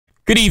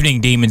Good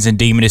evening, demons and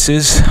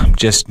demonesses.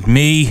 Just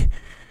me,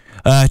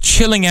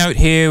 chilling out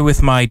here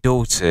with my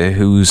daughter,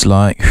 who's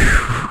like,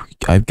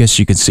 I guess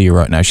you can see her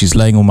right now. She's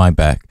laying on my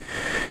back.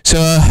 So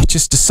I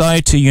just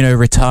decided to,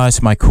 retire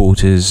to my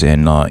quarters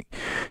and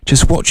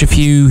just watch a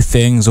few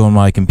things on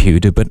my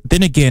computer. But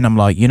then again, I'm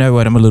like, you know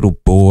what? I'm a little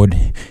bored.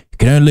 You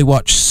can only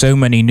watch so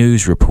many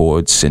news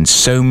reports and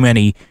so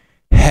many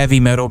heavy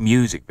metal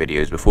music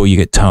videos before you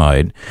get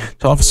tired.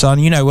 So all of a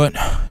sudden, you know what?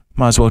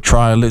 Might as well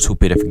try a little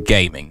bit of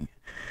gaming.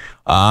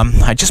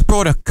 I just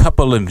brought a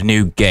couple of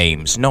new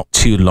games not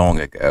too long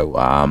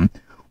ago.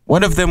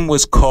 One of them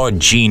was called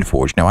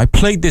Geneforge. Now, I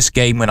played this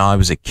game when I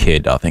was a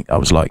kid. I think it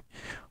was like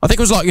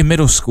in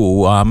middle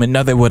school.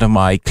 Another one of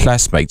my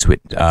classmates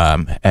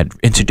had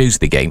introduced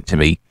the game to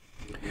me.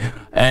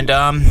 And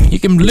you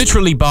can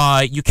literally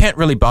you can't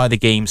really buy the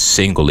game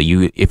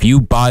singly. If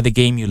you buy the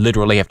game, you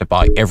literally have to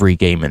buy every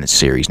game in the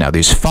series. Now,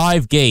 there's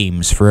 5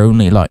 games for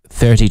only like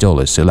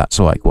 $30, so that's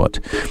like what,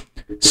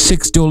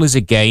 $6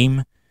 a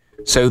game.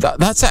 So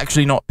that's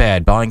actually not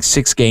bad, buying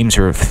 6 games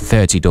for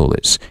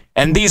 $30.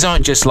 And these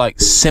aren't just like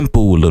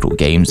simple little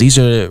games. These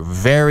are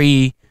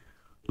very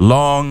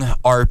long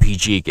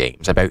RPG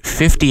games, about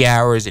 50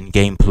 hours in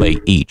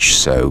gameplay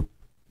each.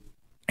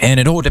 And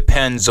it all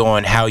depends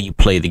on how you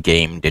play the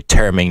game,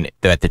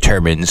 that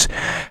determines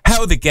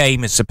how the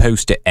game is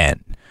supposed to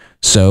end.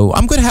 So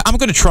I'm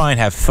gonna try and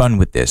have fun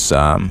with this.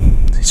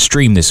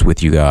 Stream this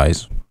with you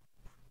guys.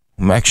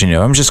 Actually,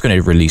 no, I'm just going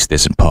to release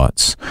this in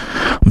parts.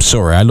 I'm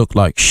sorry, I look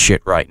like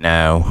shit right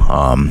now.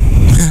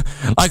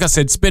 Like I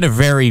said, it's been a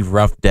very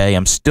rough day.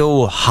 I'm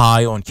still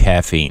high on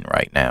caffeine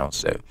right now,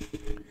 so.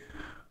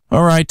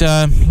 Alright,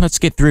 let's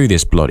get through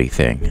this bloody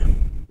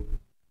thing.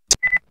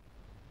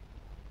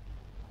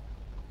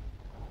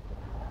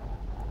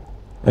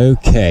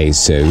 Okay,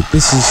 so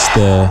this is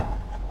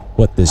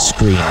what the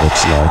screen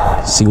looks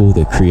like. See all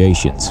the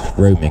creations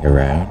roaming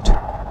around.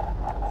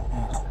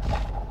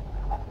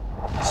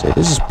 So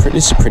this is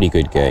a pretty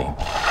good game.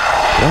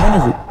 I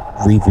want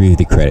to review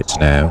the credits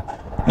now.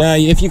 Now,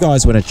 if you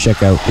guys want to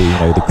check out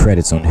the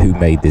credits on who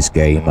made this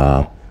game,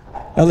 I'll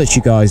let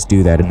you guys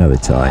do that another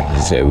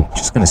time. So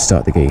just gonna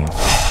start the game.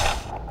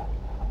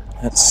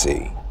 Let's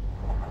see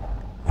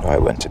what I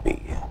want to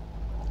be.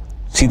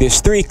 See,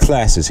 there's 3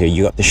 classes here.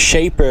 You got the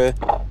Shaper,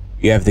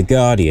 you have the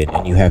Guardian,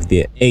 and you have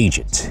the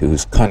Agent,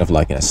 who's kind of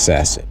like an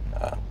assassin.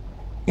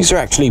 These are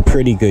actually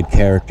pretty good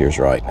characters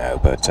right now,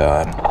 but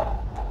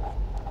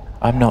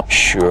I'm not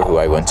sure who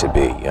I want to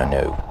be. I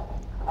know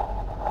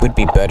it would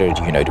be better,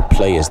 to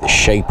play as the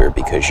Shaper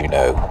because,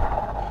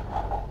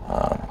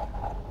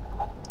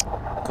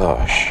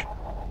 gosh.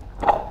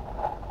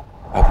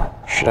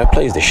 Should I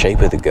play as the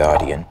Shaper or the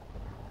Guardian?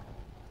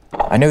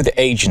 I know the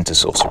Agent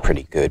is also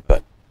pretty good,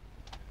 but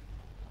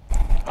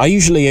I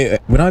usually,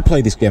 when I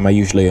play this game, I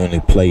usually only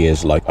play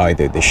as, like,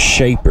 either the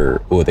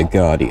Shaper or the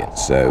Guardian,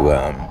 so,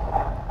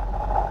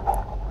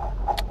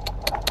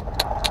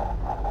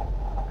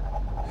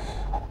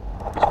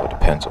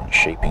 depends on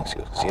shaping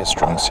skills, because he has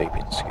strong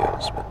shaping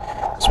skills, but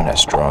this one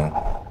has strong.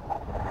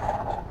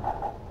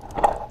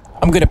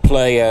 I'm gonna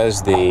play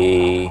as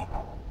the...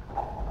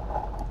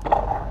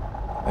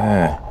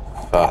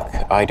 fuck,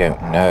 I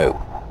don't know.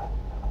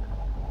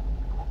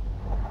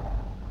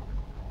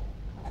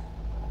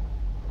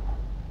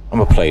 I'm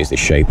gonna play as the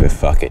Shaper,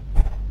 fuck it.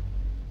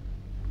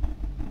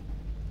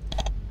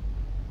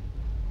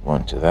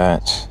 1 to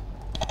that,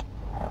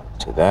 1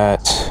 to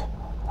that,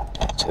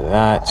 1 to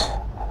that.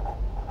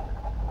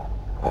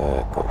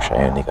 Gosh,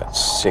 I only got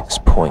 6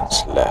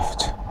 points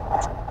left.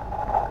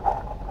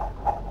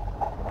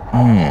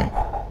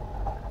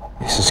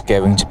 This is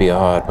going to be a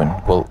hard one.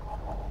 Well,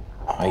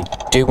 I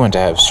do want to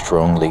have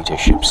strong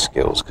leadership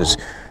skills, because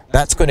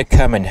that's going to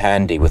come in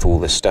handy with all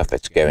the stuff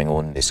that's going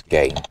on in this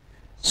game.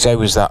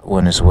 So is that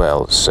one as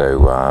well, so,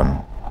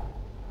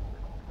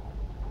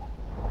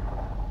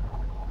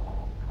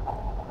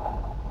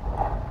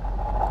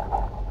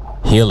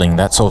 healing,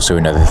 that's also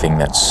another thing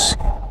that's...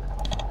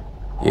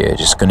 Yeah,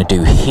 just gonna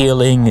do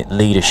healing,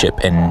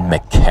 leadership, and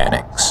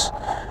mechanics.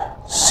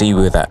 See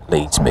where that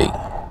leads me.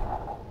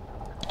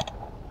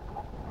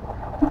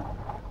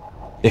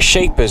 The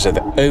Shapers are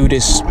the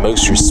oldest,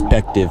 most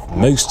respected,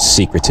 most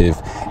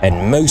secretive,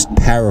 and most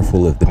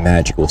powerful of the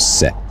magical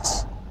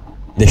sects.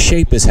 The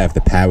Shapers have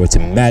the power to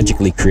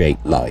magically create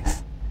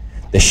life.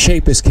 The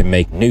Shapers can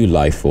make new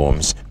life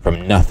forms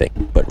from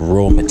nothing but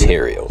raw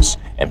materials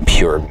and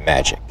pure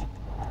magic.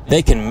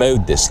 They can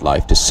mold this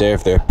life to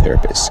serve their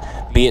purpose,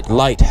 be it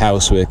light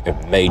housework or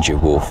major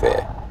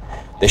warfare.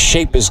 The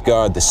Shapers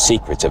guard the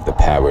secrets of the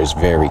powers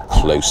very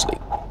closely.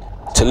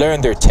 To learn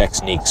their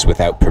techniques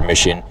without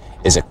permission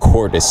is a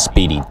court of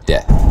speedy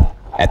death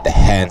at the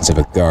hands of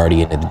a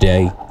guardian in the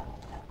day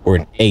or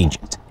an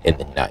agent in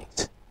the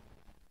night.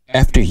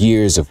 After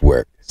years of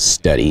work,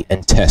 study,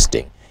 and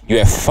testing, you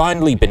have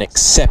finally been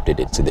accepted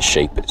into the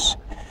Shapers.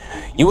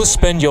 You will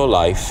spend your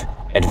life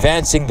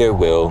advancing their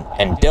will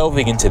and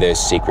delving into their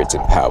secrets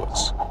and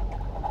powers.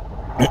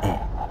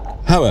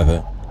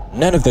 However,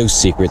 none of those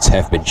secrets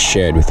have been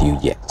shared with you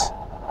yet.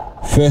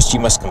 First, you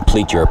must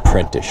complete your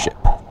apprenticeship.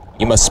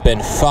 You must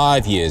spend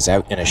 5 years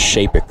out in a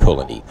shaper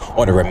colony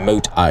on a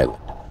remote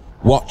island,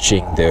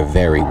 watching their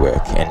very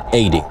work and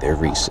aiding their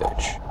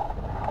research.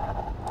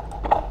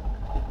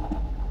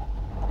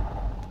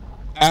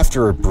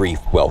 After a brief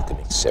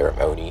welcoming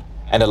ceremony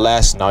and a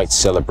last night's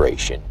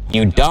celebration,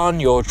 you don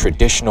your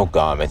traditional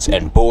garments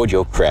and board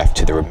your craft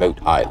to the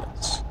remote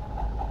islands.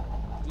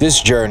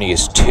 This journey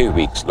is 2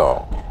 weeks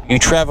long. You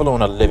travel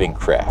on a living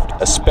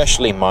craft, a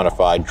specially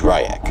modified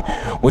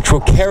Dryak, which will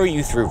carry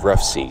you through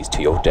rough seas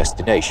to your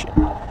destination.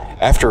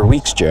 After a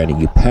week's journey,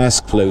 you pass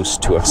close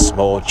to a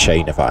small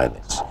chain of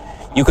islands.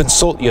 You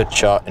consult your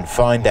chart and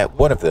find that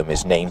one of them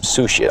is named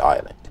Sushi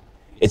Island.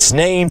 It's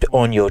named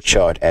on your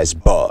chart as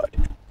Barred.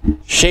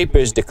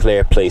 Shapers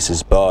declare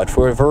places barred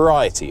for a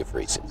variety of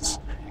reasons.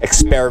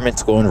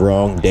 Experiments gone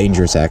wrong,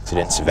 dangerous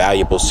accidents,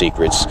 valuable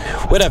secrets,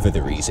 whatever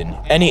the reason,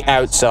 any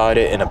outsider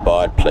in a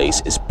barred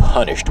place is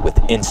punished with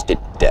instant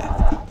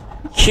death.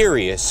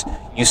 Curious,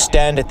 you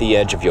stand at the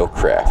edge of your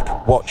craft,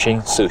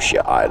 watching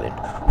Sushi Island,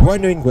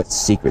 wondering what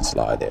secrets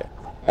lie there.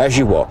 As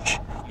you watch,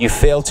 you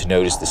fail to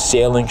notice the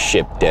sailing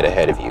ship dead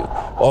ahead of you,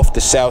 off the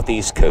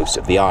southeast coast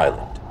of the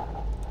island.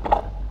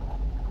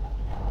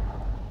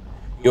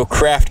 Your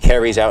craft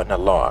carries out an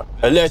alarm,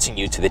 alerting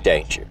you to the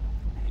danger.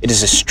 It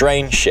is a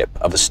strange ship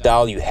of a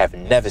style you have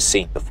never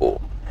seen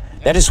before.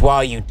 That is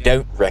why you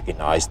don't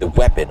recognize the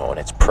weapon on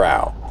its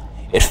prow.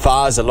 It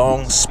fires a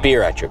long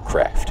spear at your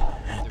craft.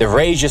 The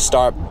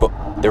razor-sharp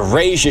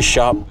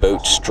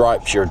boat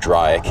strikes your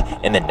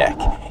Dryak in the neck.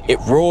 It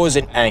roars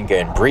in anger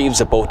and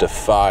breathes a bolt of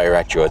fire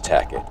at your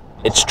attacker.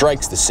 It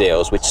strikes the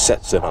sails, which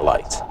sets them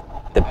alight.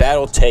 The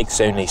battle takes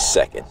only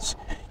seconds.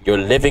 Your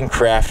living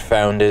craft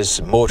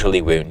founders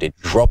mortally wounded,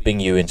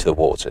 dropping you into the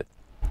water.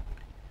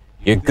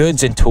 Your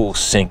goods and tools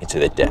sink into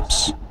the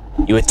depths.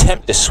 You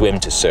attempt to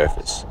swim to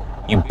surface.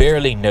 You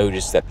barely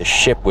notice that the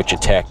ship which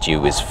attacked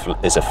you is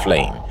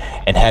aflame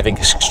and having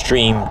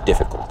extreme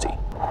difficulty.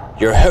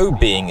 Your whole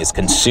being is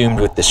consumed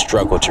with the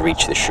struggle to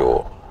reach the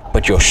shore,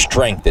 but your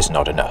strength is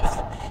not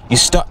enough. You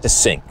start to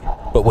sink,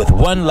 but with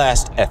one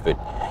last effort,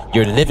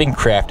 your living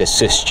craft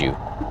assists you,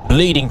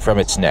 bleeding from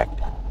its neck,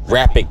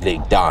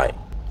 rapidly dying.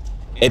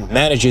 It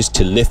manages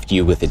to lift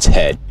you with its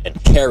head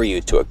and carry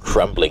you to a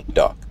crumbling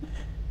dock.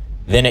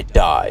 Then it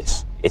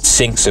dies. It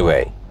sinks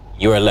away.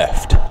 You are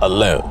left,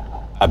 alone,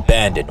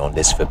 abandoned on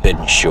this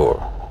forbidden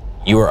shore.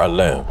 You are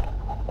alone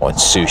on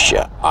Sushi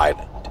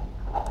Island.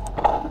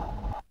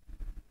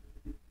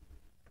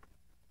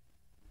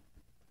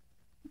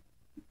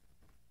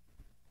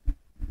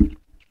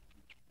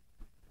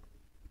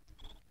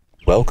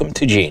 Welcome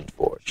to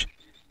Geneforge.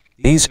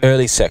 These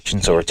early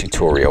sections are a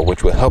tutorial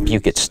which will help you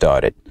get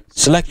started.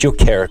 Select your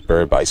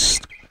character by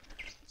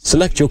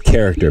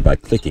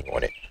clicking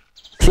on it.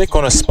 Click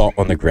on a spot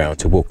on the ground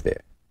to walk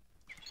there.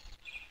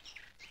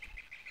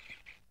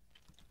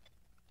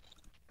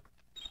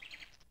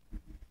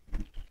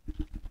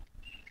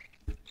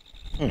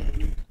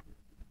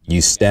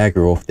 You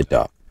stagger off the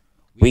dock,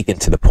 weakened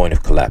to the point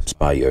of collapse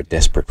by your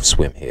desperate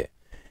swim here.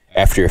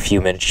 After a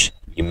few minutes,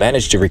 you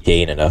manage to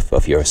regain enough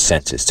of your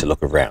senses to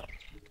look around.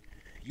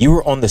 You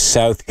were on the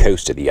south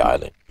coast of the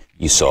island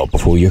you saw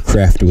before your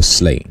craft was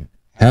slain.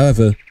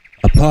 However,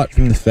 apart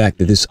from the fact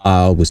that this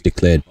isle was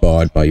declared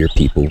barred by your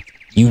people,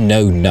 you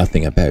know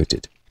nothing about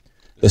it.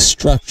 The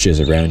structures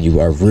around you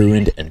are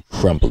ruined and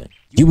crumbling.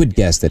 You would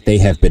guess that they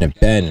have been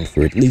abandoned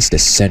for at least a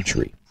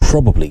century,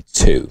 probably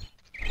 2.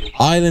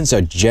 Islands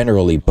are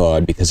generally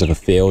barred because of a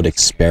failed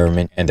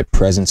experiment and the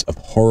presence of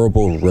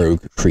horrible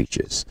rogue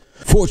creatures.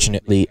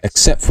 Fortunately,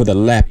 except for the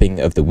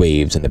lapping of the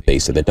waves in the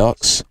base of the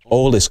docks,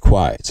 all is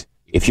quiet.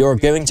 If you are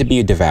going to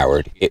be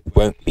devoured, it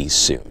won't be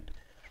soon.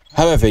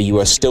 However, you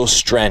are still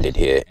stranded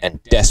here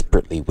and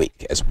desperately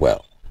weak as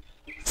well.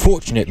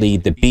 Fortunately,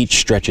 the beach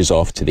stretches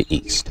off to the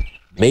east.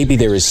 Maybe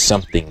there is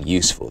something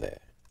useful there.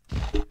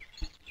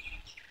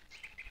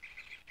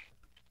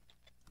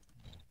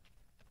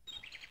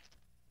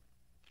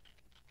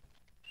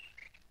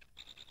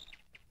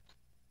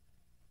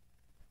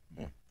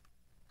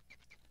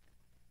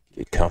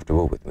 Get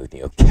comfortable with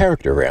moving your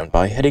character around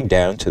by heading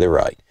down to the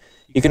right.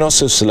 You can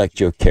also select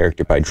your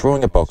character by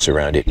drawing a box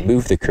around it and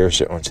move the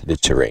cursor onto the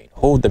terrain.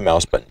 Hold the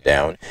mouse button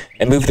down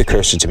and move the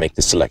cursor to make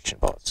the selection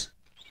box.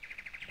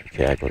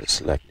 Okay, I got it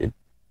selected.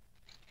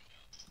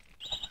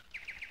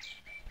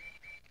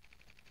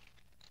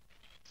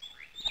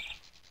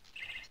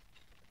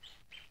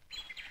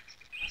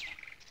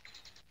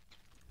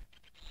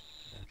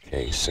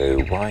 Okay,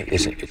 so why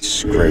isn't it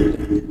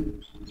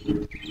scrolling?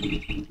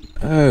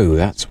 Oh,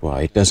 that's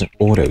why it doesn't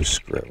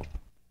auto-scroll.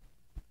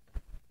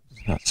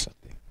 That's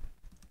something.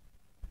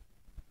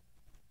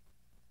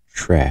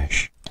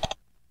 Trash.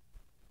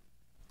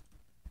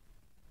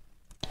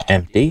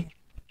 Empty.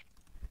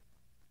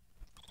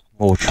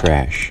 More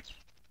trash.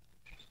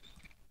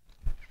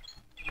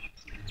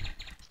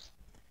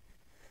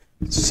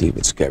 Let's see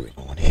what's going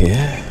on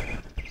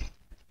here.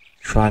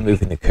 Try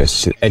moving the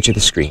cursor to the edge of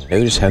the screen.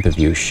 Notice how the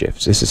view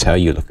shifts. This is how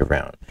you look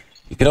around.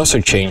 You can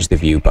also change the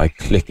view by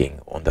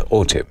clicking on the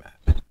auto map.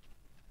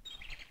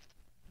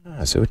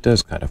 So it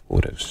does kind of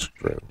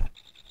auto-scroll.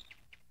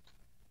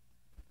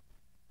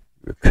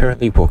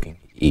 currently walking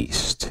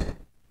east.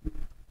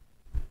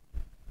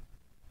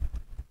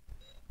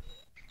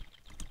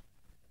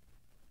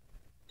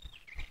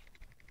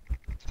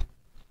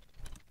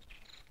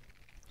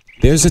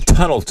 There's a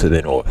tunnel to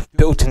the north,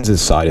 built into the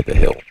side of the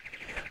hill.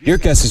 Your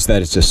guess is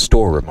that it's a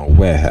storeroom or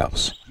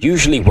warehouse.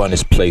 Usually one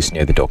is placed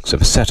near the docks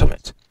of a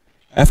settlement.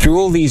 After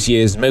all these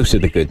years, most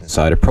of the goods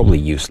inside are probably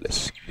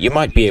useless. You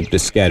might be able to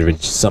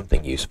scavenge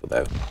something useful,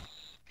 though.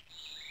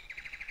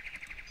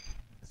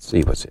 Let's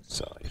see what's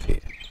inside of here.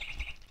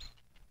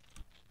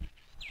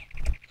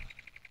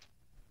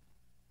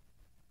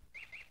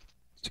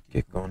 Let's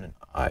click on an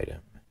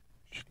item,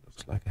 which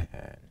looks like a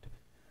hand.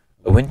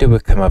 A window will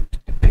come up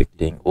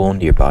depicting all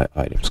nearby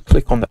items.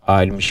 Click on the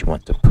items you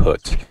want to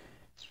put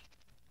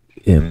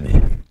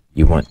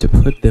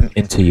them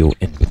into your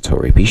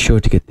inventory. Be sure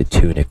to get the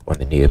tunic on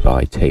the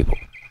nearby table.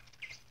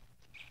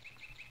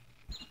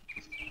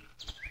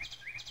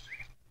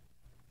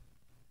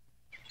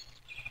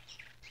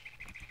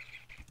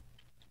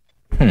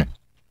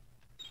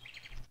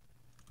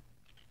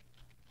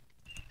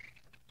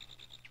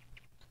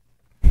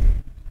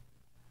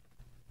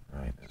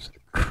 Right, there's the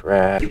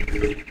crab.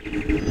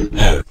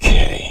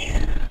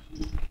 Okay.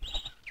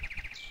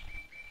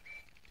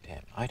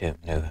 Damn, I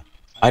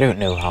don't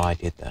know how I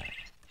did that.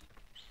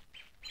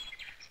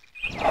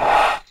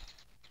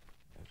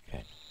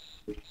 Okay.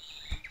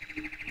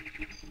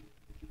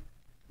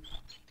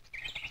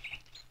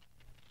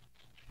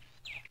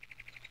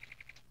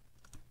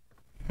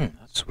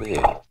 That's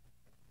weird.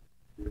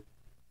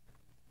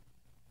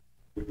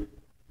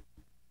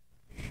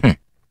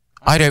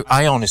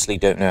 I honestly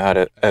don't know how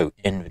to... Oh,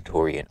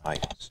 inventory and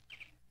items.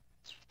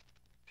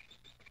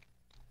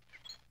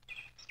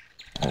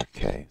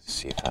 Okay, let's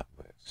see if that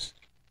works.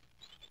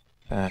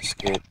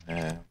 Basket,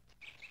 no.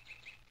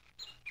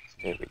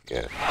 There we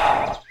go.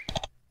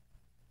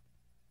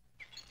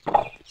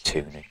 The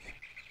tunic.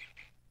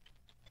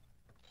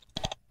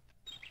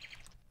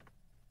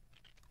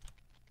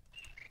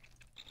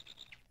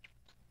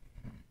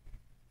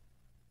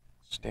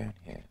 What's down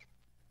here?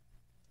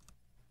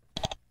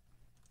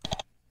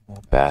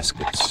 More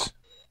baskets.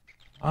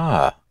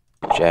 Ah,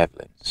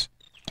 javelins.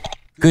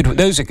 Good,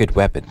 those are good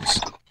weapons.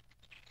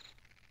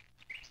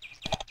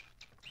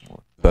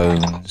 More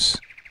bones.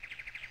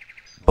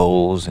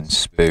 Bowls and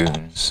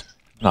spoons.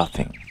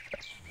 Nothing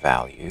of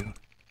value.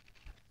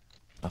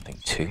 Nothing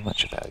too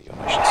much value,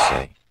 I should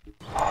say.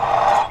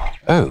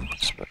 Oh,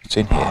 what's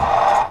in here?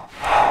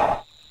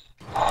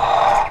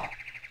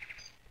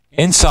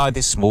 Inside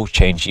this small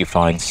change you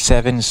find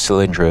 7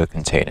 cylindrical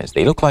containers.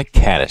 They look like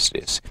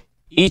canisters,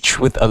 each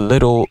with a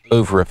little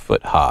over a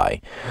foot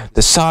high.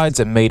 The sides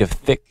are made of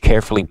thick,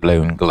 carefully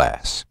blown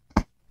glass.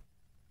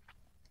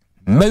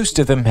 Most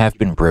of them have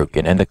been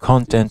broken and the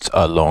contents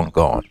are long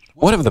gone.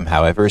 One of them,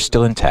 however, is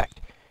still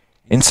intact.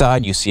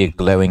 Inside you see a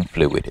glowing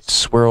fluid. It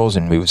swirls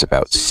and moves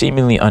about,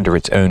 seemingly under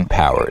its own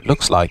power. It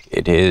looks like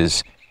it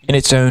is, in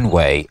its own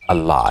way,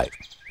 alive.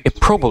 It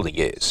probably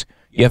is.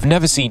 You have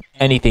never seen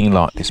anything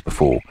like this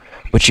before,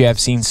 but you have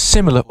seen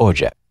similar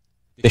objects.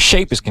 The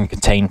shapers can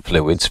contain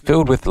fluids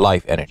filled with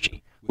life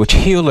energy, which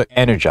heal or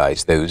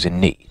energize those in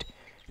need.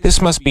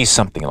 This must be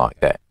something like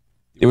that.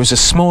 There is a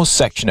small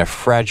section of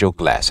fragile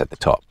glass at the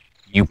top.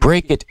 You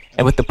break it,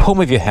 and with the palm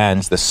of your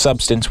hands, the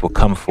substance will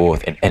come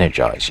forth and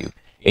energize you.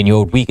 In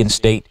your weakened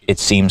state, it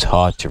seems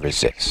hard to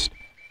resist.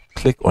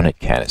 Click on a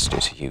canister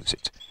to use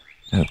it.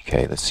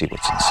 Okay, let's see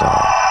what's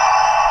inside.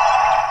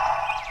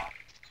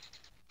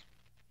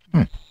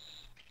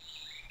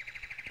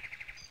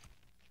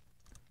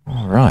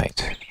 All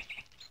right.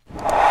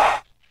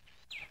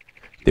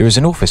 There is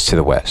an office to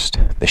the west.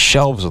 The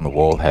shelves on the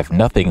wall have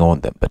nothing on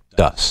them but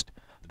dust.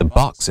 The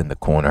box in the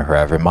corner,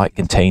 however, might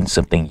contain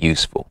something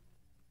useful.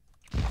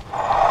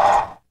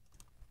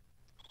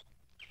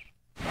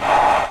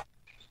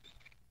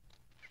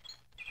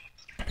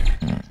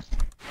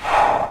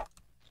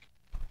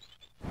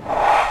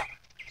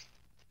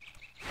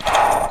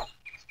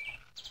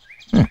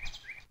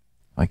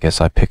 I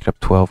guess I picked up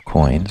 12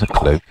 coins, a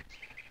cloak.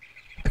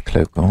 The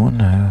cloak on,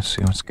 let's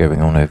see what's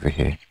going on over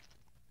here.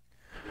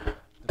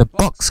 The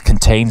box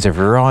contains a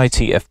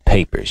variety of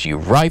papers. You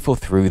rifle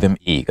through them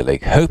eagerly,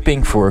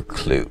 hoping for a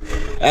clue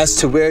as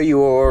to where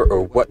you are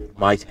or what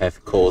might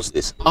have caused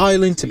this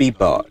island to be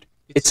barred.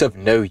 It's of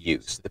no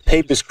use. The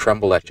papers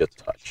crumble at your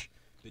touch.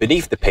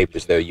 Beneath the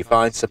papers, though, you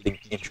find something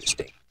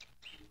interesting.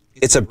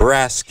 It's a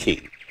brass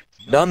key,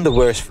 none the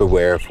worse for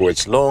wear for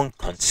its long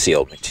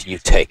concealment. You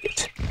take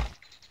it.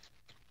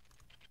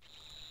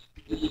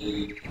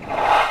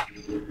 Right,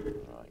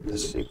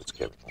 let's see what's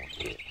going on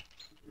here.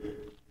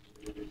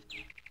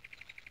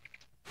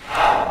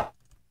 I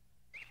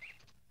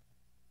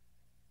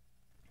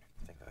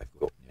think I've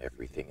gotten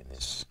everything in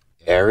this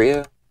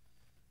area.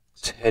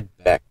 Let's head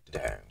back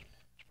down.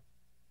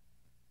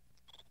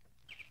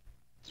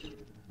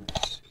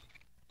 Let's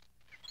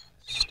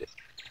see.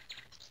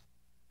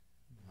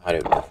 I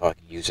don't know if I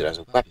can use it as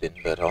a weapon,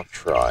 but I'll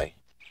try.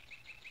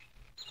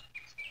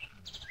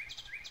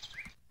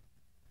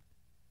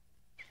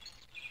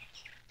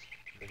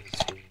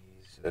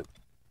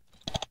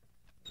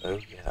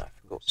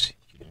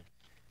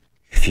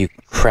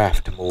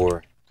 craft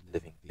more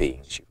living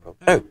beings, you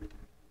probably... Oh,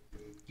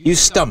 you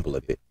stumble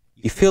a bit.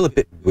 You feel a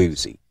bit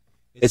woozy.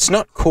 It's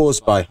not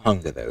caused by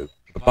hunger, though,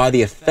 but by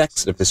the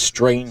effects of the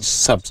strange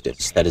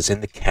substance that is in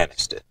the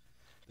canister.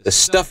 The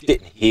stuff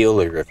didn't heal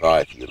or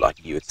revive you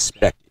like you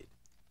expected.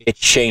 It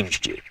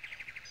changed you.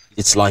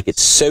 It's like it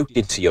soaked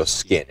into your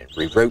skin and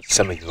rewrote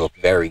some of your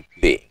very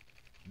being,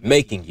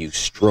 making you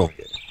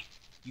stronger.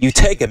 You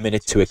take a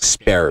minute to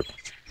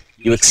experiment.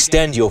 You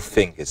extend your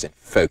fingers and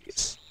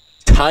focus.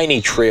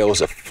 Tiny trails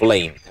of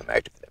flame come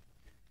out of them.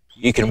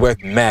 You can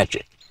work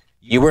magic.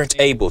 You weren't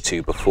able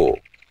to before.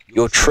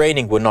 Your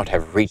training would not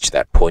have reached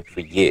that point for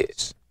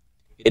years.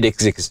 It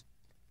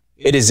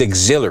is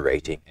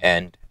exhilarating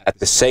and, at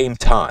the same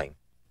time,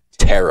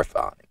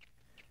 terrifying.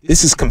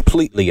 This is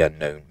completely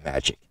unknown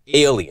magic,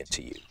 alien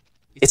to you.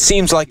 It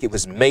seems like it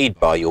was made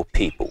by your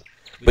people,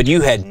 but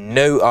you had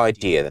no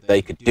idea that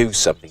they could do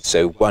something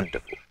so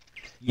wonderful.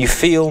 You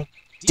feel,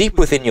 deep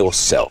within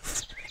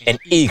yourself, an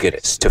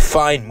eagerness to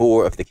find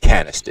more of the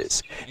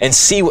canisters and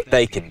see what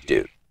they can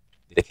do.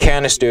 The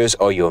canisters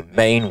are your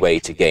main way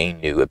to gain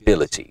new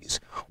abilities.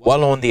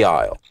 While on the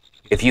Isle,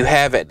 if you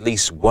have at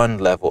least one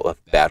level of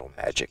battle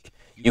magic,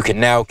 you can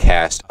now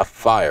cast a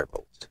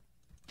firebolt.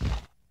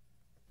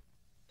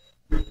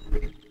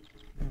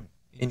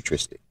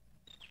 Interesting.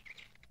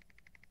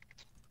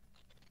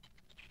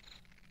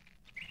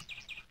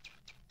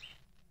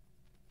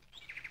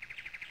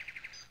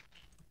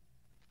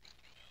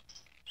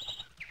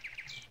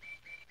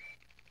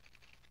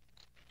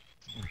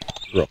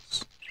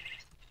 Rocks.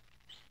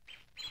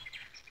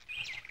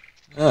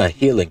 Ah,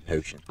 healing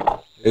potion.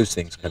 Those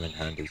things come in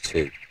handy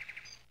too.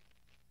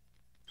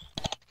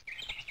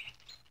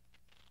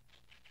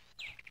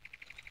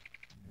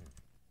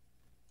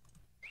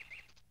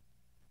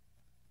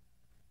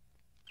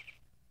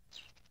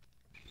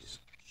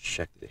 Just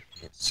check the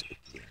hits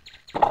again.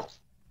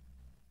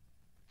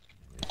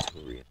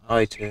 Inventory and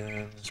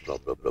items, blah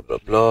blah blah blah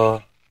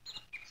blah.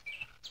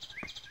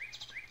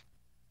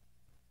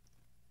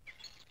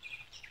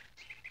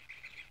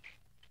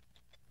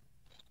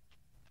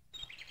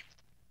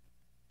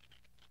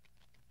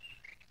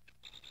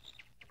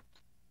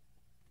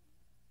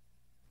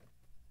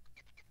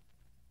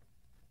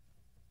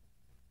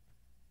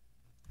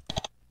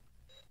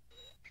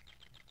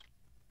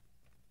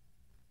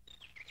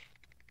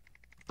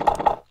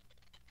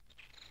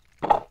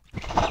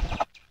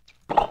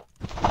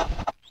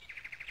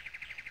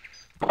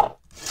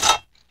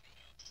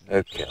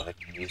 Okay, I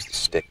can use the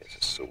stick as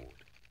a sword.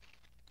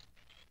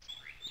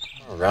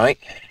 Alright.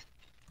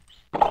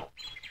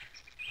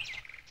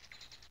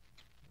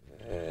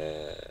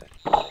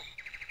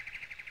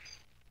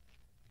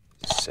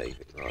 Just save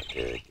it right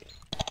there again.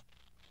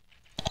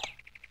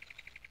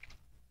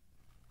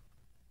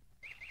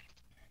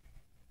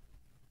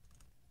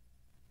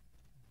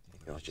 I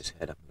think I'll just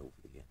head up north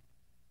again.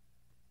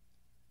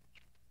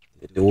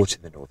 The door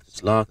to the north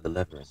is locked. The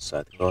lever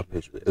inside the guard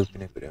post will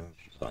open it, but only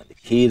if you find the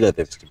key. The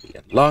levers can be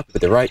unlocked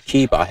with the right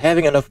key by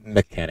having enough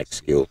mechanic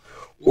skill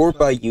or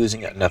by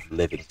using enough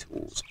living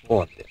tools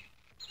on them.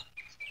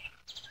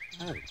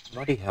 Oh,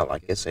 bloody hell, I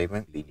guess I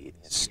won't be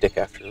needing a stick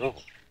after all.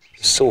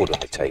 There's a sword on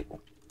the table.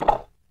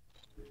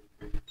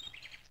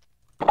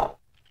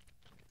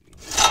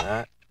 Use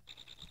that.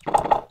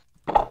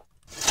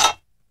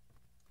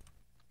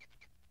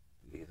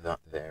 Leave that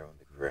there on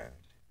the ground.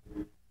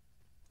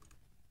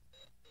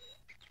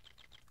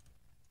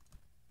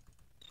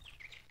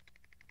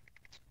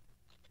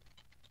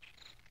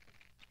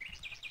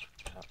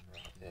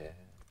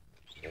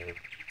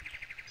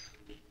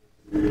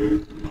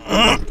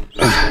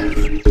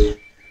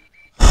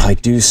 I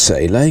do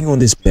say, laying on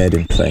this bed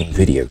and playing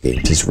video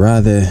games is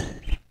rather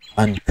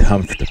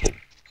uncomfortable.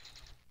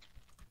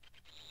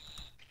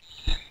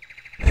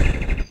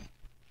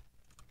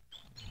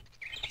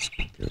 What's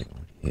going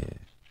on here?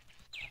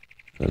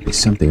 Gotta be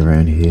something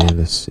around here,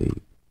 let's see.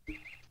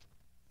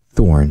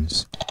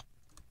 Thorns.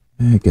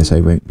 I guess I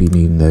won't be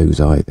needing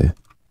those either.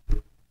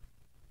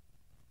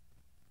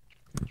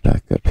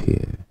 Back up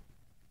here.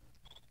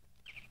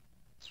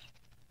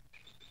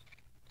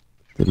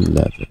 The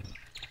lever.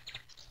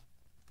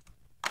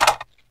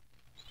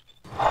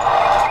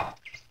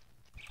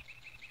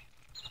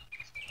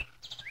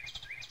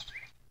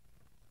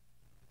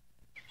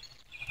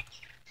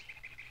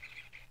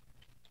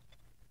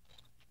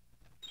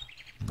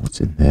 What's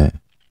in there?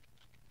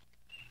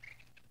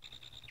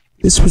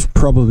 This was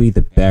probably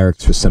the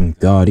barracks for some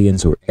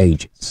guardians or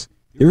agents.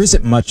 There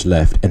isn't much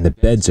left and the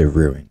beds are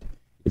ruined.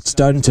 It's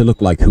starting to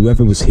look like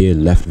whoever was here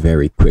left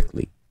very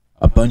quickly.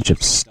 A bunch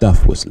of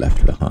stuff was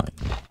left behind.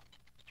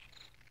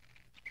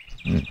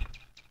 Yeah,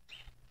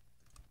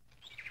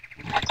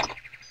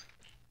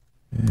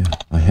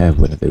 I have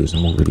one of those.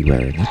 I'm already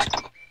wearing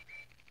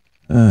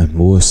it.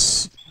 More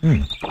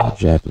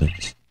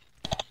javelins.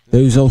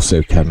 Those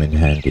also come in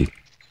handy.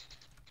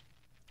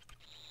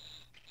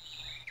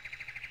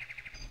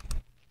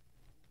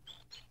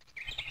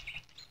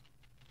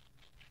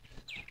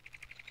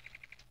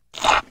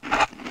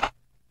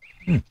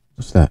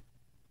 What's that?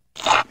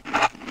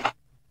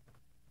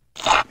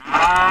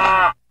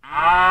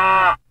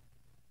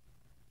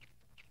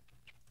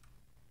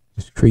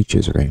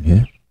 creatures around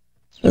here.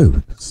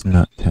 Oh, there's a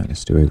nut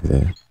canister over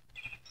there.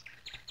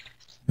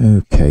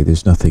 Okay,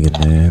 there's nothing in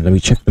there. Let me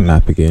check the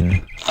map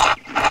again.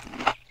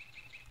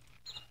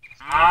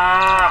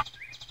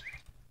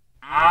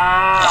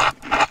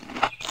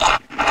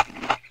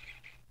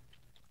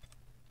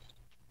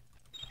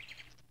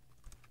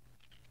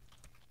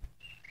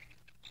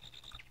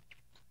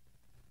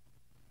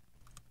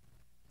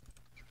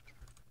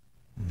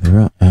 There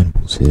are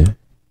animals here.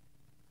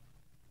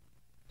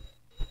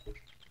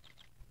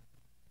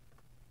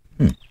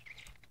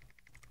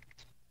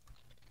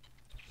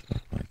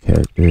 My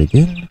character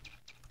again.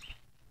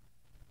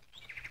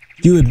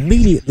 You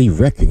immediately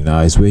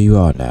recognize where you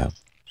are now.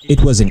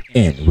 It was an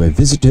inn where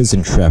visitors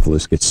and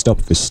travelers could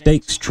stop for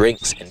steaks,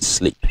 drinks, and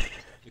sleep.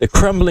 The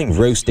crumbling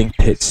roasting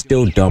pit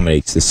still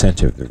dominates the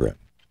center of the room.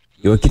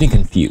 You are getting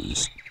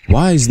confused.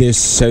 Why is there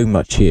so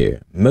much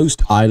here?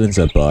 Most islands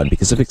are barred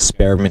because of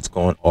experiments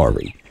gone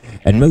awry,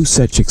 and most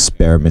such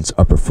experiments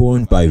are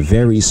performed by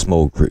very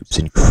small groups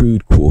in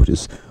crude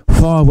quarters,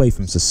 far away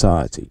from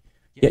society.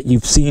 Yet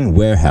you've seen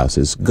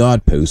warehouses,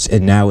 guard posts,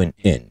 and now an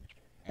inn.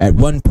 At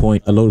one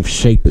point, a lot of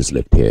shapers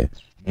lived here.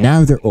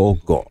 Now they're all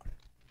gone.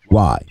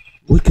 Why?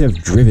 What could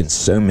have driven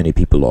so many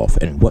people off,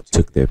 and what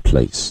took their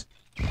place?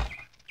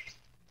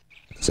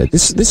 So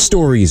this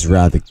story is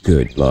rather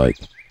good. Like,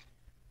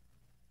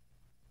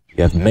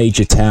 you have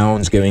major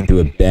towns going through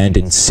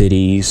abandoned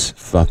cities.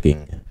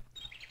 Fucking,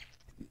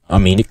 I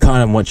mean, it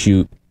kind of wants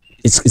you.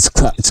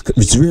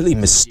 It's really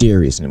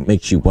mysterious, and it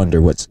makes you wonder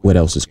what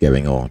else is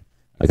going on.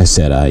 Like I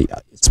said,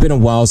 it's been a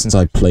while since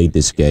I played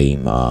this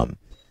game.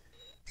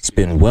 It's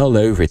been well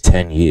over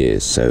 10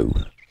 years, so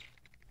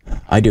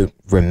I don't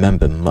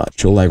remember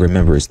much. All I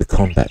remember is the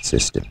combat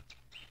system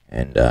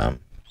and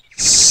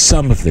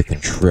some of the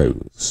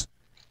controls.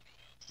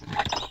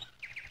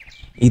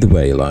 Either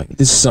way, like,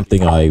 this is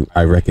something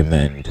I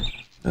recommend.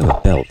 Oh, a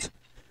belt.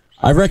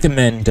 I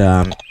recommend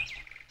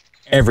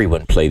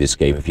everyone play this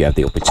game if you have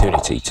the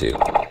opportunity to.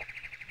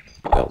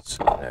 Belt.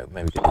 No,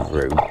 maybe get the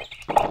robe.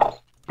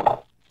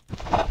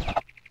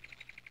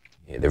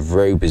 Yeah, the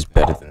robe is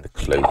better than the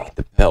cloak.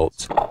 The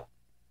belt.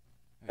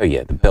 Oh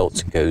yeah, the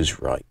belt goes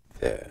right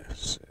there.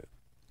 So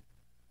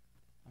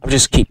I'll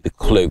just keep the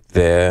cloak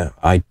there.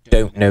 I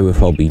don't know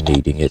if I'll be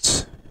needing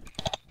it.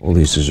 All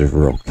this is a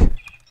rock.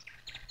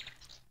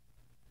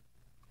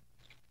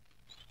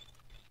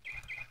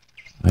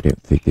 I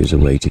don't think there's a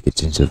way to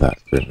get into that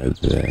room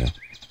over there.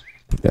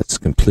 That's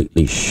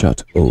completely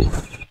shut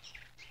off.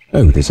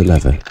 Oh, there's a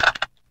lever.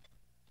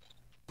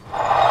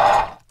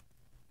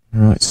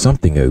 Right,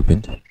 something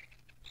opened.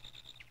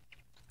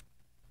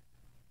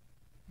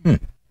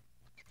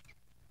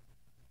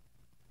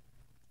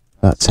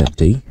 That's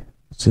empty.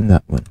 What's in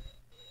that one?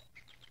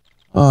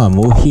 Ah,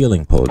 more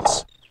healing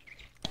pods.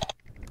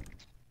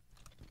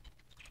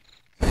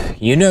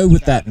 You know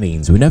what that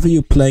means. Whenever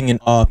you're playing an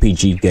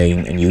RPG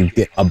game and you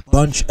get a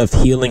bunch of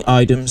healing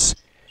items,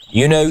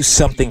 you know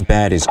something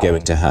bad is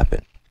going to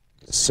happen.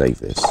 Let's save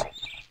this.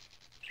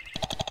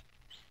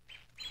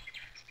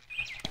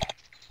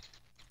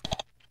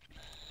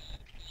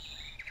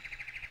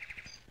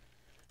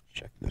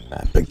 Check the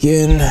map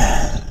again.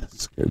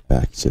 Let's go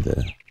back to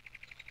the...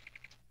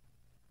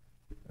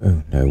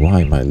 Oh no,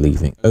 why am I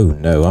leaving? Oh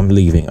no, I'm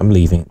leaving.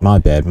 My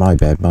bad. I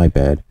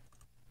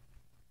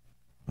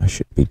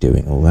shouldn't be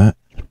doing all that.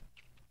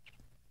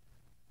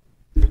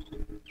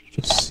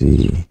 Just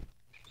see.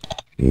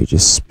 Here,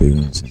 just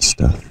spoons and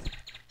stuff.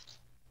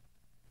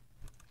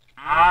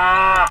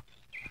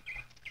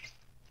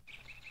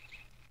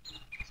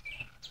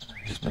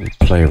 Just let me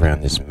play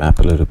around this map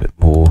a little bit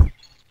more,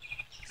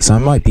 because I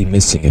might be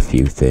missing a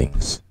few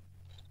things.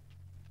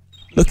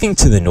 Looking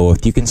to the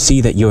north, you can see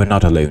that you are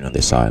not alone on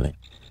this island.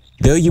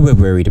 Though you were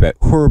worried about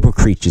horrible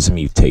creatures and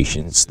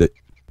mutations, the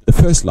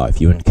first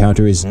life you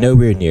encounter is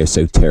nowhere near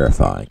so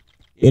terrifying.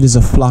 It is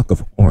a flock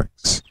of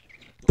orcs.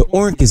 The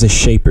orc is a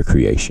shaper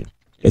creation.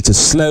 It's a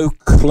slow,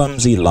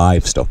 clumsy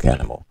livestock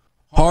animal,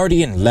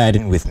 hardy and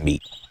laden with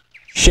meat.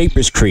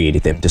 Shapers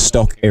created them to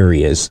stock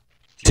areas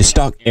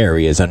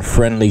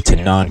unfriendly to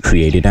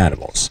non-created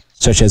animals,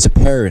 such as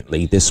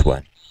apparently this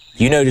one.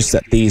 You notice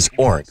that these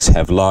orcs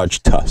have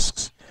large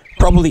tusks,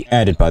 probably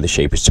added by the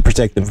shapers to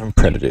protect them from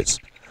predators.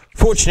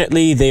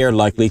 Fortunately, they are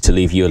likely to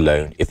leave you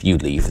alone if you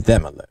leave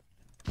them alone.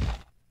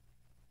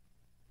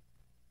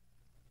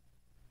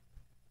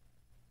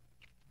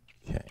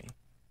 Okay.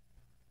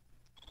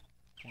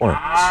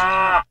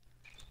 Orcs.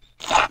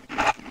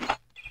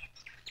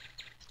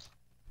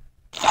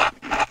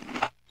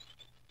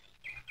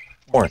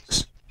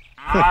 Orcs.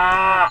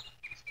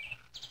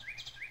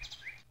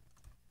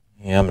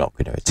 Yeah, I'm not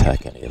going to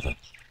attack any of them.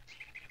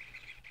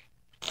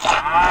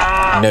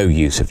 No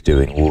use of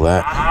doing all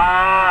that.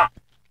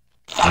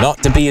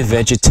 Not to be a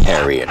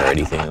vegetarian or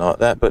anything like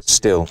that, but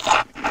still.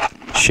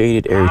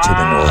 Shaded area to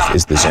the north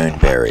is the zone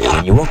barrier.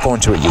 When you walk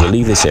onto it, you will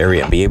leave this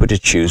area and be able to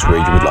choose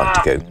where you would like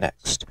to go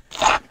next.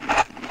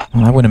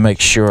 I want to make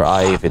sure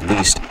I've at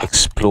least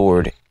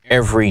explored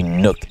every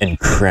nook and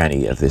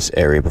cranny of this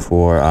area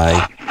before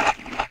I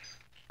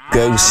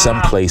go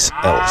someplace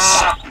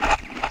else.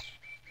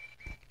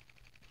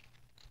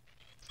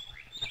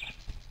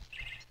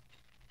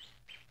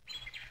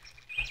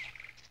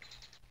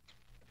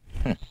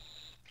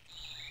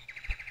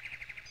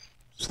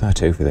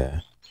 that over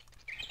there?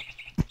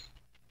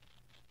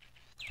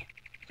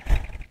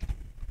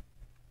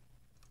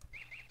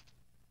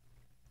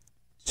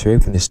 To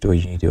open this door,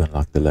 you need to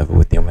unlock the level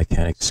with your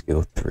mechanic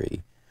skill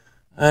 3.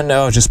 And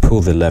I'll just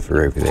pull the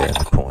lever over there in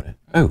the corner.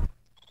 Oh!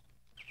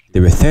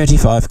 There are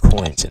 35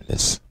 coins in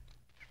this.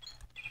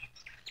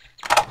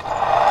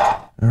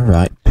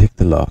 Alright, pick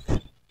the lock.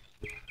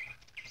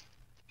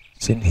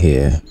 It's in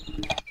here.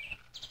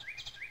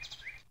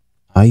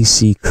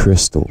 Icy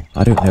crystal.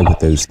 I don't know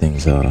what those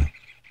things are.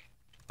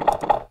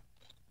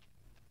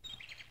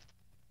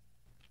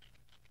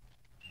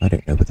 I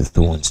don't know what the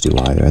thorns do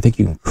either. I think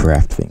you can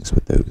craft things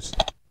with those.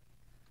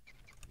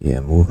 Yeah,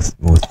 more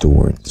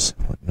thorns.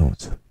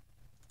 Whatnot.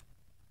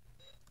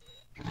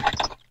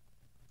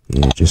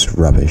 Yeah, just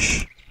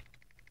rubbish.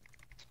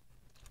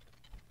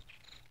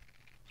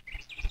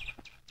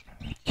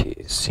 Okay,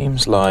 it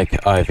seems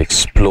like I've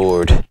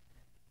explored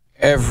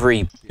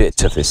every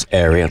bit of this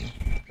area.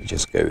 Let me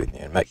just go in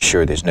there and make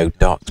sure there's no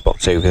dark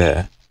spots over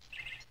there.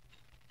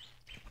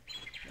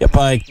 Yep,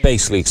 I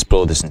basically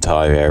explored this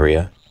entire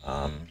area.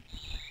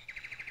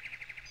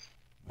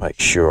 Make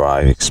sure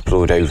I've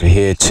explored over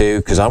here too,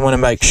 because I want to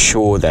make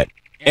sure that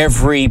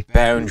every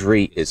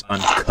boundary is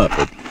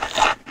uncovered.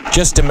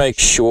 Just to make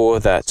sure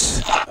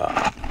that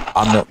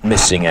I'm not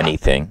missing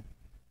anything.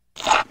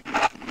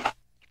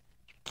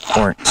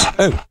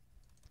 Oh,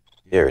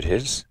 there it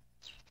is.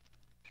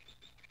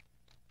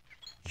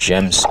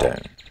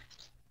 Gemstone.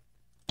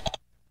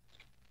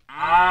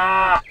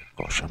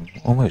 Gosh, I'm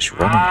almost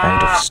running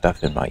out of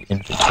stuff in my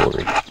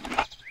inventory.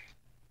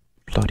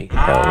 Bloody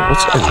hell,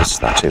 what's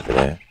that over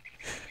there?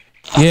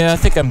 Yeah, I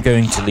think I'm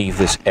going to leave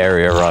this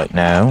area right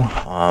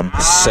now.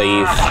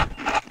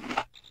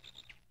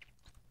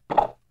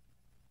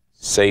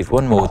 Save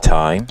one more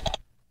time.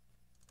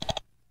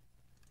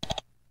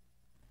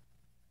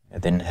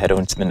 And then head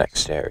on to the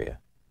next area.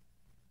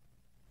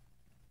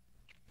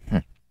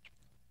 So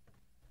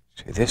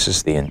this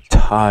is the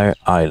entire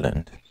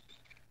island.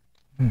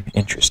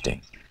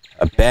 Interesting.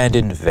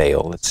 Abandoned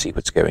Vale. Let's see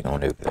what's going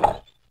on over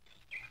there.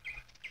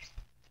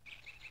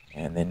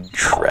 And then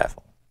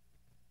travel.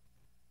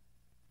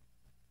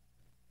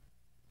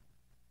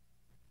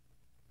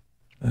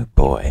 Oh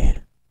boy.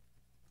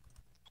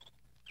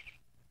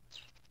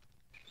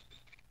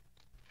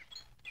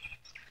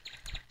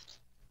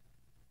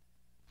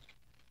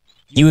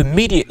 You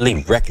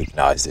immediately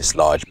recognize this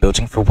large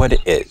building for what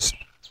it is.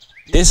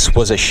 This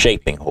was a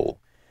shaping hall.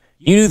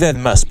 You knew there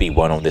must be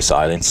one on this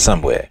island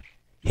somewhere.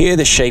 Here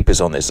the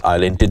shapers on this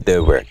island did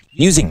their work,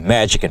 using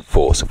magic and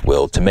force of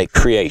will to make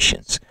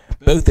creations,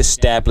 both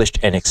established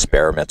and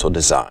experimental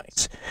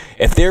designs.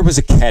 If there was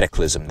a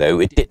cataclysm, though,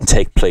 it didn't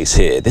take place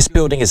here. This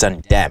building is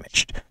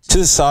undamaged. To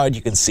the side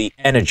you can see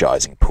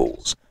energizing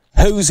pools,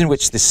 holes in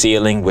which the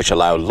ceiling which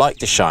allow light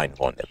to shine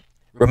on them.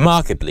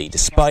 Remarkably,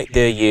 despite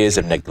their years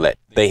of neglect,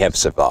 they have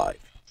survived.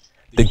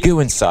 The goo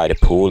inside a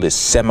pool is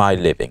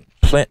semi-living,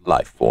 plant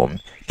life form,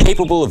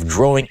 capable of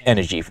drawing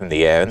energy from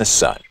the air and the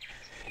sun.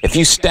 If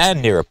you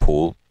stand near a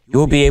pool, you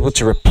will be able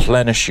to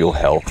replenish your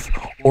health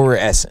or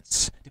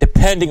essence,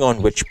 depending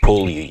on which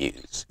pool you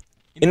use.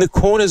 In the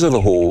corners of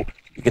the hall,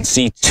 you can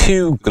see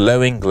 2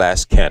 glowing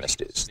glass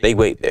canisters. They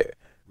wait there,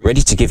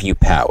 ready to give you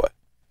power.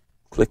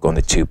 Click on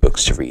the 2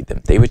 books to read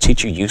them. They will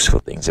teach you useful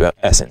things about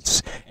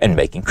essence and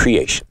making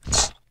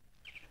creations.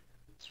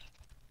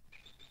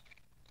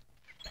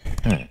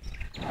 Let's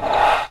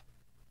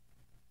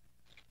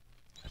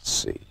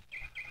see.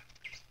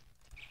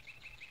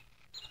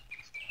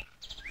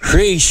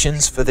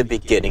 Creations for the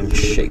beginning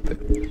shaper.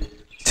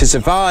 To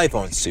survive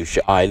on Susha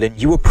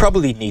Island, you will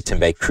probably need to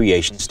make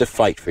creations to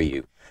fight for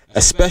you,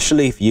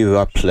 especially if you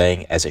are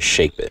playing as a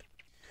shaper.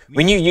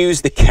 When you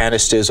use the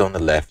canisters on the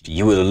left,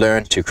 you will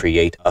learn to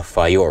create a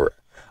Fiora,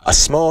 a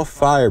small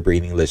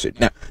fire-breathing lizard.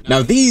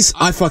 Now these,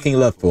 I fucking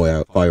love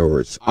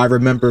Fioras. I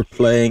remember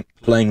playing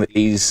with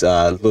these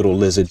little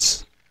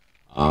lizards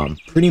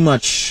pretty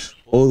much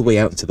all the way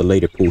out into the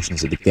later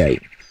portions of the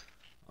game.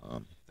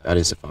 That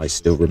is, if I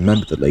still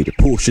remember the later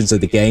portions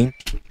of the game.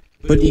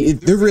 But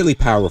they're really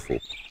powerful.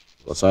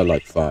 Plus, I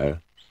like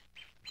fire.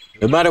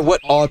 No matter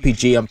what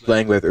RPG I'm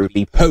playing, whether it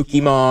be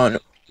Pokemon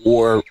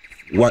or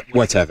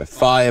whatever,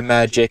 fire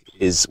magic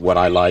is what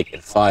I like,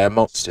 and fire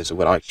monsters are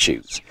what I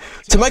choose.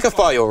 To make a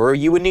Fiora,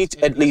 you would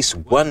need at least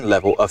 1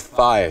 level of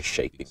fire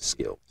shaping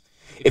skill.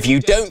 If you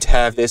don't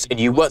have this and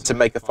you want to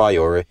make a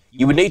Fiora,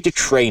 you would need to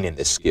train in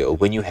this skill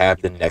when you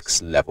have the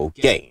next level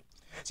gained.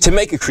 To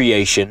make a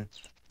creation,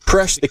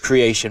 press the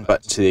creation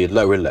button to the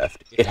lower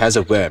left. It has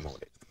a worm on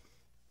it.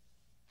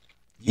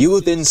 You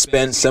will then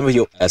spend some of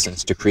your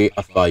essence to create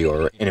a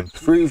Fiora and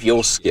improve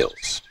your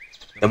skills.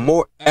 The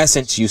more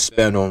essence you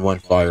spend on one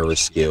Fiora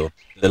skill,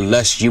 the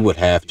less you would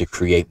have to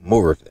create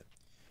more of them.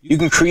 You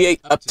can create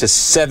up to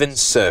 7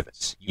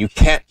 servants. You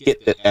can't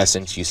get the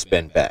essence you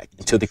spend back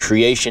until the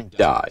creation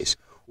dies,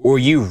 or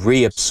you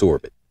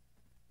reabsorb it.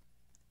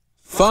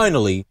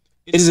 Finally,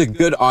 it is a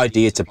good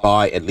idea to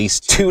buy at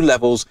least 2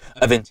 levels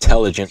of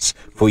intelligence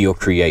for your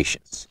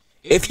creations.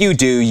 If you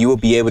do, you will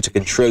be able to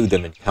control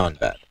them in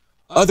combat.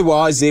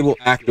 Otherwise, they will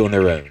act on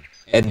their own,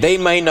 and they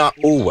may not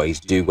always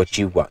do what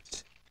you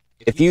want.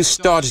 If you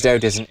started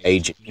out as an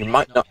agent, you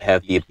might not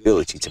have the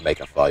ability to make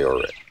a fire.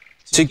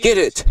 To get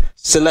it,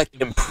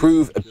 select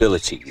Improve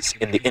Abilities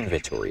in the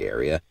inventory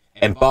area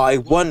and buy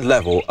one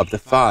level of the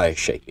fire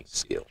shaping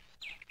skill.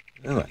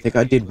 Oh, I think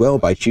I did well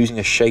by choosing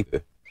a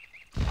shaper.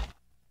 Let's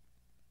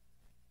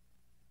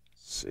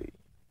see.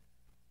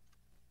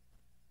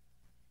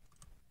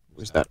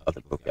 Where's that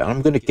other book?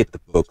 I'm going to get the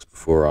books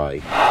before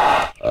I...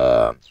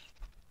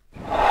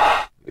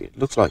 it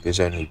looks like there's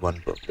only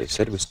one book. They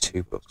said it was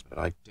 2 books, but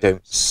I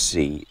don't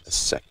see a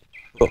second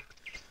book.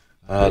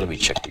 Let me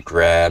check the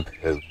grab.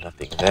 Oh,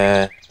 nothing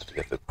there. Nothing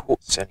of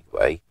importance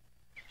anyway.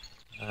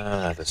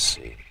 Let's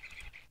see.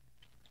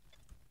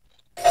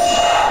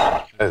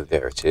 Oh,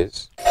 there it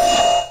is.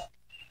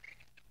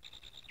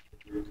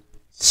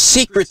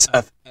 Secrets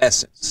of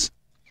Essence.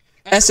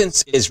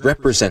 Essence is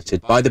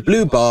represented by the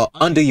blue bar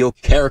under your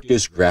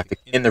character's graphic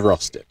in the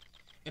roster.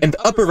 In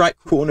the upper right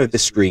corner of the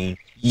screen,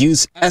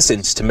 use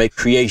Essence to make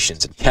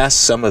creations and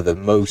cast some of the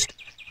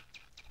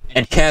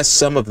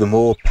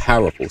more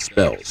powerful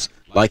spells,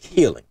 like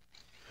healing.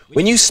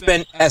 When you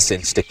spend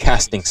Essence to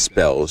casting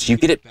spells, you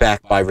get it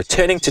back by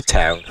returning to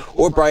town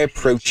or by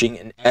approaching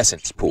an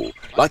Essence pool,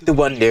 like the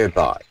one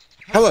nearby.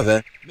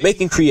 However,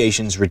 making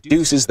creations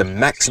reduces the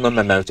maximum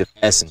amount of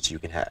Essence you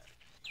can have.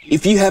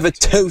 If you have a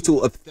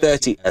total of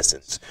 30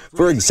 Essence,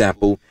 for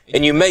example,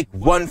 and you make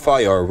one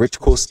fire which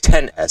costs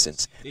 10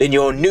 Essence, then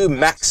your new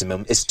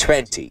maximum is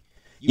 20.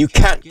 You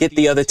can't get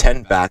the other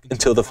 10 back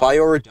until the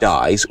fire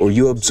dies or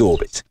you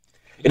absorb it.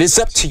 It is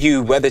up to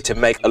you whether to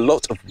make a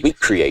lot of weak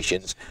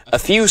creations, a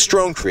few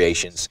strong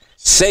creations,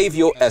 save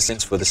your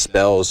Essence for the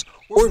spells,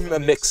 or a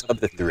mix of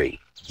the 3.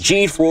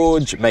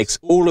 Geneforge makes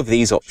all of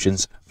these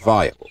options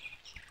viable.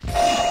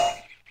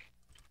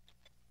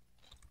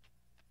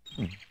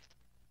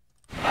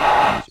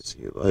 Just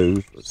heal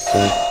those for a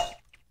sec.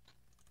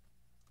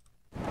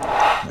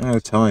 Now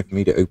time for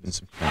me to open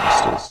some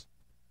canisters.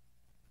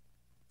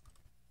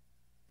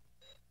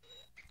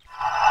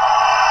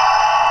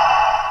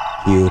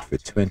 Healed for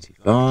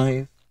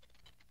 25.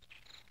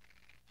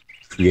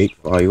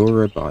 Create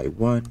Fiora by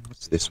 1.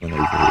 What's this one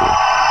over here?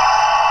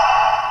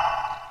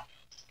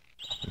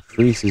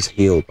 Increases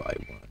heal by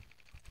 1.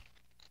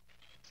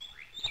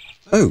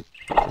 Oh,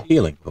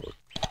 healing pod.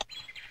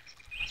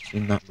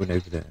 Seen that one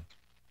over there.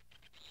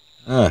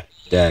 Ah,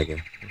 dagger.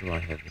 What do I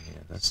have in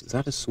here? Is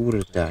that a sword or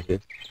a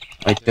dagger?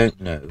 I don't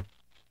know.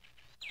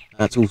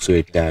 That's also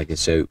a dagger,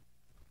 so...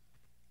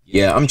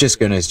 yeah, I'm just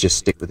gonna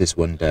stick with this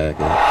one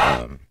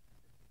dagger.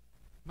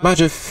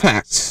 Matter of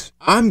fact,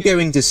 I'm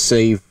going to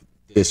save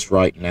this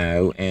right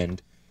now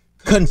and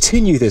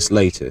continue this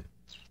later.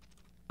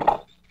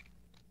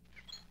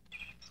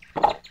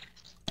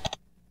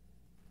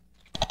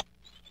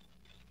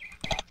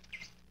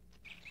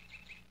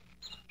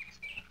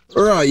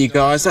 Alright, you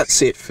guys,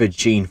 that's it for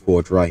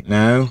Geneforge right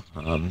now.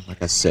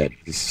 Like I said,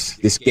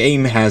 this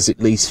game has at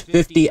least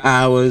 50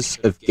 hours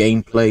of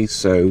gameplay,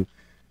 so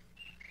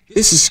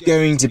this is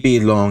going to be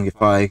long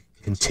if I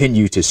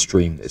continue to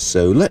stream this.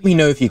 So let me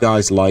know if you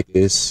guys like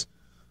this.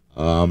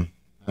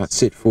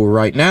 That's it for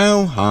right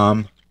now.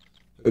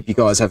 Hope you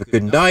guys have a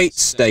good night,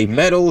 stay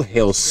metal,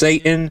 hail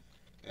Satan,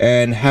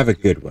 and have a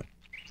good one.